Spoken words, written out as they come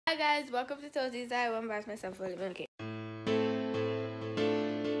Hi guys, welcome to Toasties. I won't embarrass myself for a living. Okay.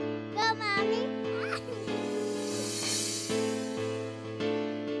 Go, mommy.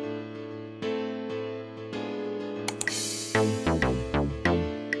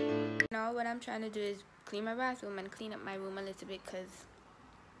 Now what I'm trying to do is clean my bathroom and clean up my room a little bit because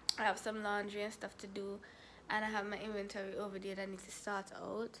I have some laundry and stuff to do, and I have my inventory over there that I need to start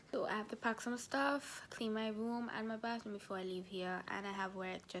out. So I have to pack some stuff, clean my room and my bathroom before I leave here, and I have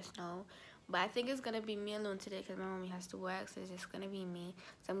work just now. But I think it's gonna be me alone today because my mommy has to work, so it's just gonna be me.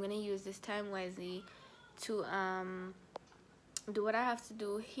 So I'm gonna use this time wisely to do what I have to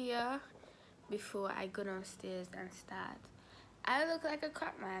do here before I go downstairs and start. I look like a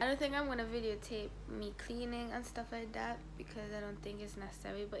crap man. I don't think I'm gonna videotape me cleaning and stuff like that because I don't think it's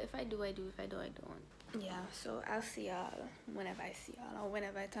necessary, but if I do, I do. If I don't, I don't. Yeah, so I'll see y'all whenever I see y'all, or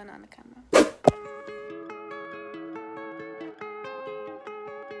whenever I turn on the camera.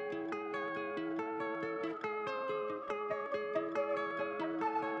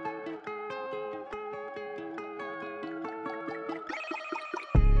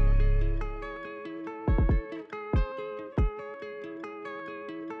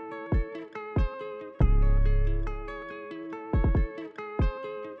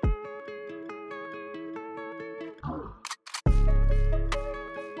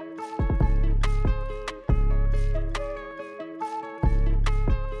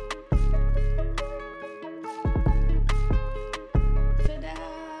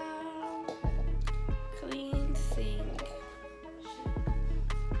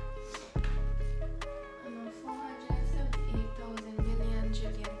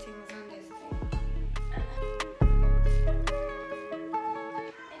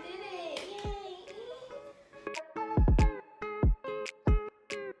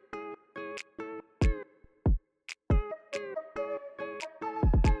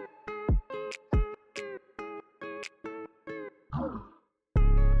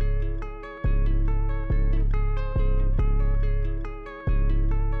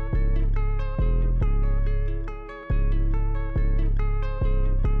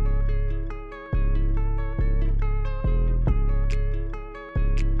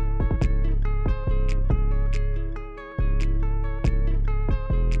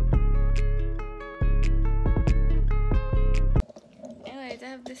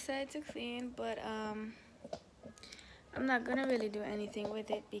 Decided to clean, but I'm not gonna really do anything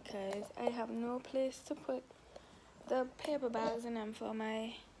with it because I have no place to put the paper bags in them for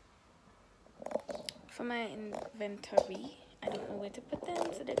my inventory. I don't know where to put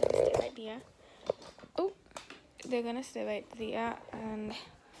them, so they're gonna stay right there. Oh, they're gonna stay right there, and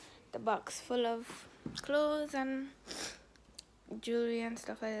the box full of clothes and jewelry and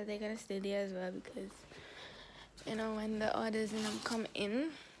stuff like that, they're gonna stay there as well because, you know, when the orders and them come in,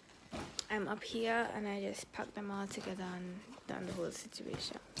 I'm up here and I just pack them all together and done the whole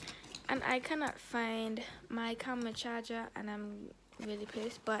situation. And I cannot find my camera charger, and I'm really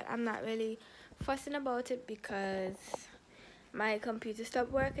pissed, but I'm not really fussing about it because my computer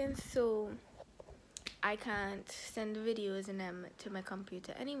stopped working, so I can't send the videos in them to my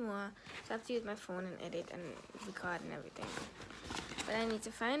computer anymore, so I have to use my phone and edit and record and everything. But I need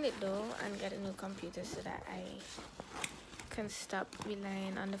to find it though and get a new computer so that I can stop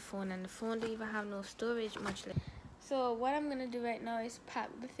relying on the phone, and the phone don't even have no storage much left. So what I'm gonna do right now is pack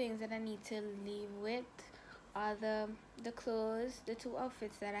the things that I need to leave with, all the clothes, the 2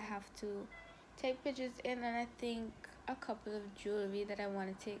 outfits that I have to take pictures in, and I think a couple of jewelry that I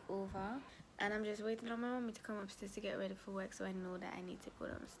want to take over. And I'm just waiting on my mommy to come upstairs to get ready for work, so I know that I need to go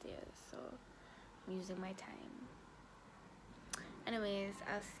downstairs. So I'm using my time. Anyways,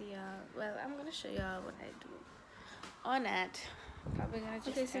 I'll see y'all. Well, I'm gonna show y'all what I do on that. Probably gonna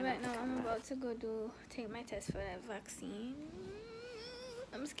just okay, so right now I'm about to go take my test for that vaccine.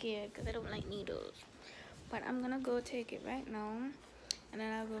 I'm scared because I don't like needles, but I'm gonna go take it right now, and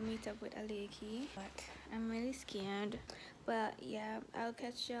then I'll go meet up with Aleki. But I'm really scared. But yeah, I'll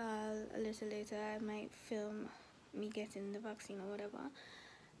catch y'all a little later. I might film me getting the vaccine or whatever,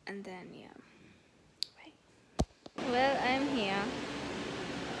 and then yeah, bye. Well, I'm here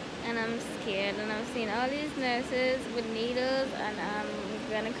and I'm scared, and I'm seeing all these nurses with needles, and I'm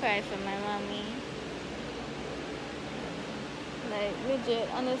gonna cry for my mommy. Like legit,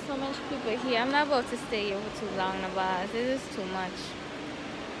 and there's so much people here. I'm not about to stay here for too long, but this is too much.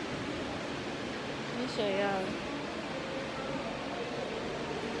 Let me show y'all.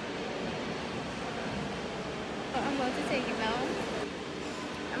 I'm about to take it now.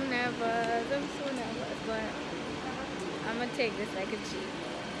 I'm nervous. I'm so nervous, but I'm gonna take this like a G.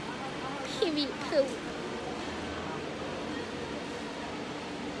 Period.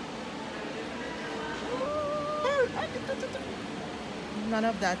 None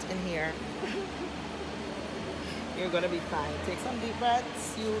of that in here. You're gonna be fine. Take some deep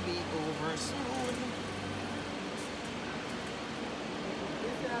breaths. You'll be over soon.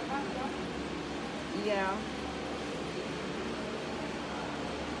 Yeah.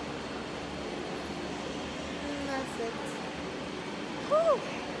 And that's it. Whew.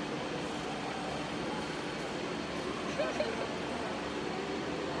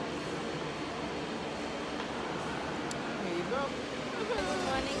 Here you go. Good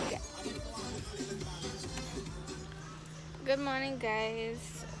morning. Good morning,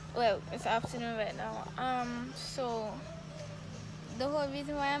 guys. Well, it's afternoon right now. So the whole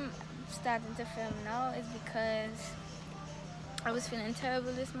reason why I'm starting to film now is because I was feeling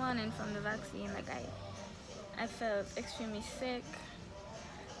terrible this morning from the vaccine. Like I felt extremely sick.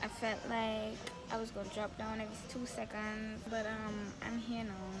 I felt like I was gonna drop down every 2 seconds, but I'm here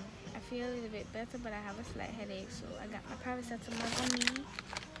now. I feel a little bit better, but I have a slight headache, so I got my paracetamol on me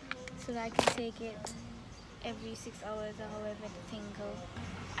so that I can take it every 6 hours or however the thing goes.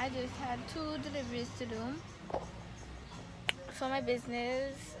 I just had 2 deliveries to do for my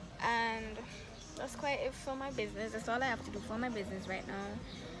business, and that's quite it for my business. That's all I have to do for my business right now,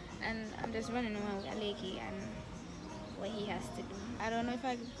 and I'm just running around with Aleki and what he has to do. I don't know if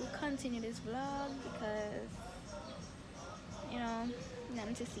I could continue this vlog because, you know,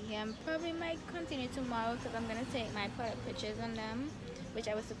 nothing to see here. I probably might continue tomorrow because I'm gonna take my product pictures on them, which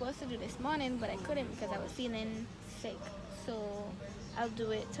I was supposed to do this morning, but I couldn't because I was feeling sick. So I'll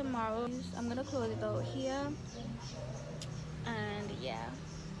do it tomorrow. I'm gonna close it out here, and yeah,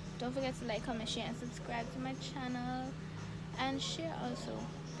 don't forget to like, comment, share, and subscribe to my channel, and share also.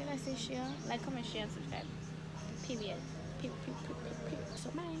 Did I say share? Like, comment, share, and subscribe. Period. So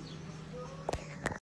bye.